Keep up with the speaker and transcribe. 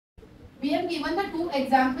We have given the two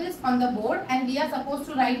examples on the board and we are supposed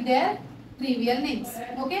to write their trivial names.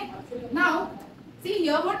 Okay. Now, see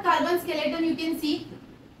here what carbon skeleton you can see.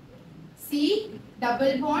 C,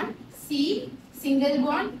 double bond, C, single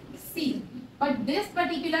bond, C. But this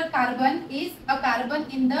particular carbon is a carbon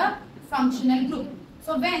in the functional group.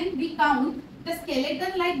 So when we count the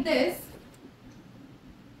skeleton like this,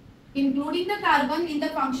 including the carbon in the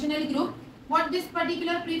functional group, what this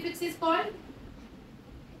particular prefix is called?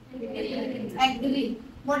 Acyl.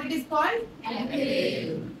 What it is called?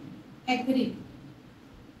 Acyl. Acyl.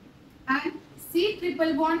 And C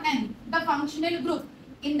triple bond N, the functional group.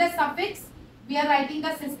 In the suffix, we are writing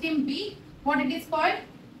the system B. What it is called?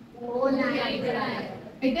 O-nitrile.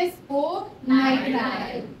 It is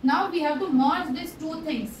O-nitrile. Now we have to merge these two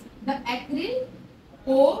things. The acyl,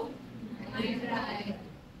 O-nitrile.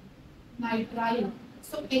 Nitrile.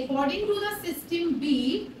 So according to the system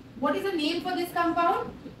B, what is the name for this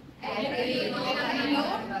compound?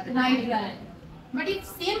 Nitrile. But if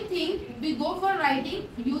same thing, we go for writing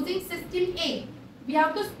using system A. We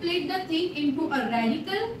have to split the thing into a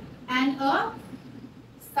radical and a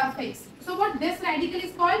suffix. So what this radical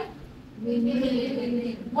is called?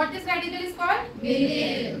 Vinyl. What this radical is called?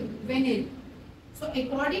 Vinyl. Vinyl. So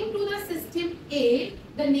according to the system A,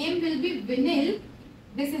 the name will be vinyl.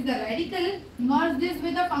 This is the radical. Merge this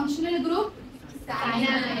with the functional group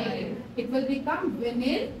cyanide. It will become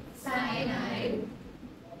vinyl cyanide.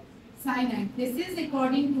 Cyanide. This is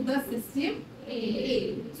according to the system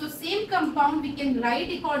A. So same compound we can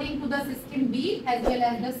write according to the system B as well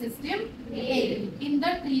as the system A in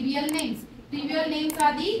the trivial names. Trivial names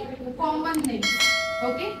are the common names.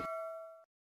 Okay.